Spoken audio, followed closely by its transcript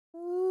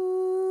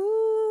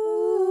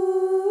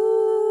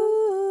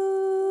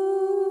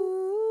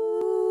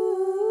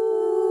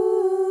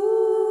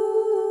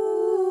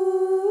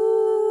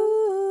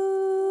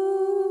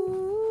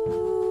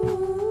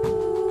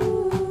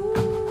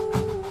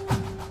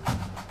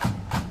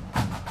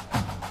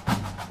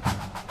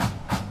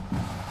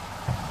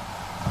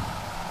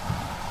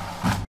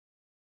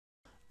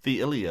The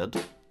Iliad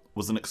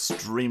was an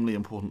extremely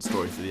important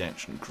story for the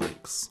ancient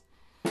Greeks,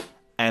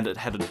 and it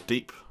had a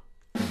deep,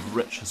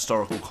 rich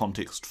historical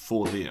context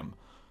for them.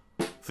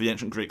 For the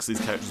ancient Greeks, these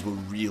characters were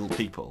real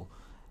people,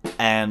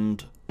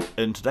 and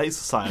in today's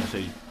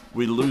society,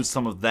 we lose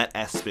some of that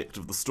aspect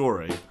of the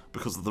story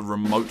because of the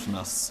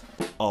remoteness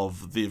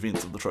of the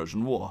events of the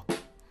Trojan War.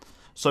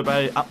 So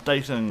by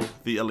updating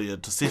the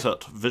Iliad to set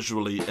it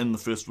visually in the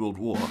First World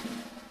War,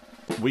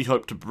 we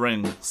hope to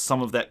bring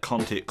some of that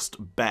context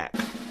back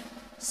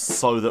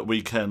so that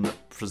we can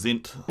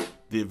present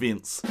the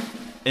events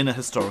in a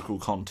historical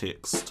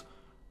context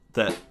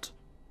that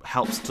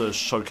helps to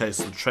showcase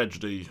the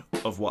tragedy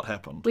of what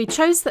happened. We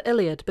chose the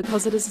Iliad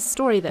because it is a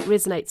story that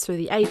resonates through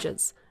the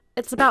ages.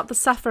 It's about the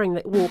suffering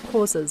that war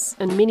causes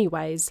in many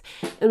ways,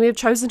 and we have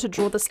chosen to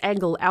draw this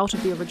angle out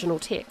of the original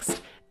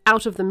text,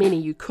 out of the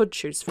many you could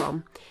choose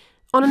from.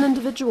 On an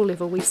individual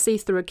level, we see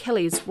through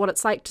Achilles what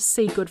it's like to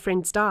see good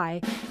friends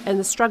die and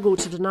the struggle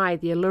to deny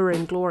the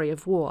alluring glory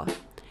of war.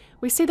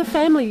 We see the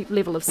family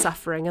level of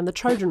suffering in the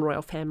Trojan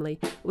royal family,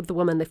 with the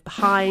women left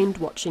behind,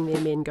 watching their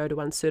men go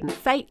to uncertain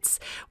fates,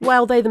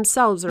 while they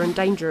themselves are in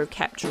danger of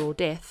capture or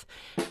death.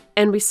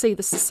 And we see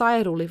the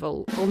societal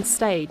level on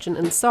stage and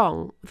in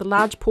song, with a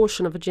large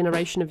portion of a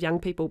generation of young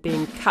people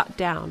being cut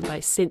down by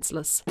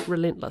senseless,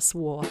 relentless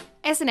war.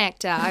 As an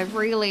actor, I've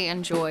really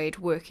enjoyed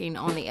working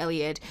on the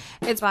Iliad.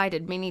 It's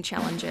provided many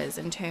challenges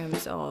in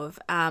terms of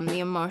the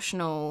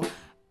emotional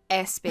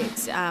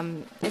aspects.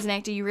 As an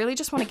actor, you really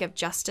just want to give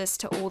justice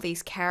to all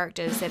these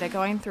characters that are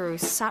going through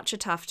such a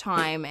tough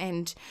time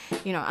and,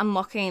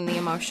 unlocking the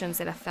emotions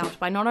that are felt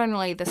by not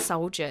only the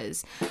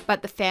soldiers,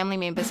 but the family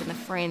members and the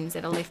friends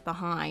that are left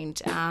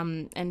behind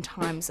in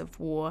times of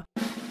war.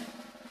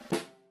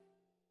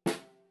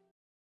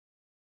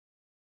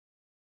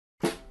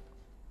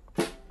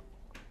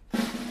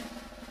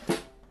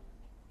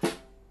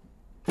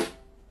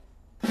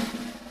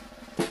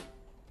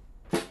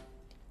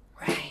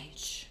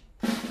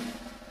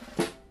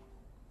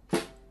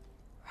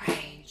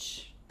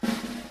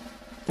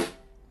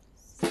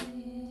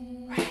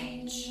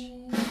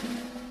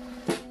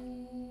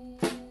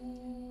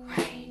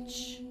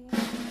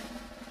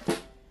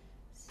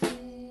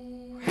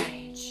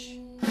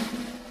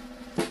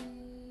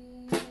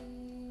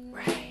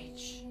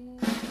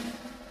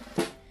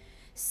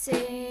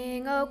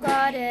 Sing, O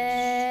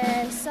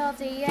goddess of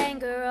the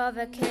anger of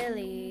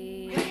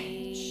Achilles.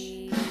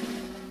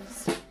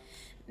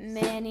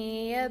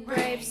 Many a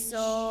brave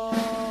soul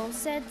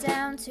sent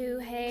down to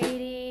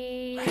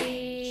Hades.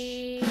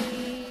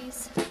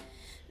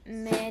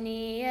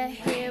 Many a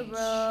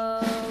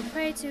hero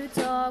prey to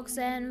dogs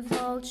and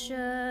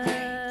vultures.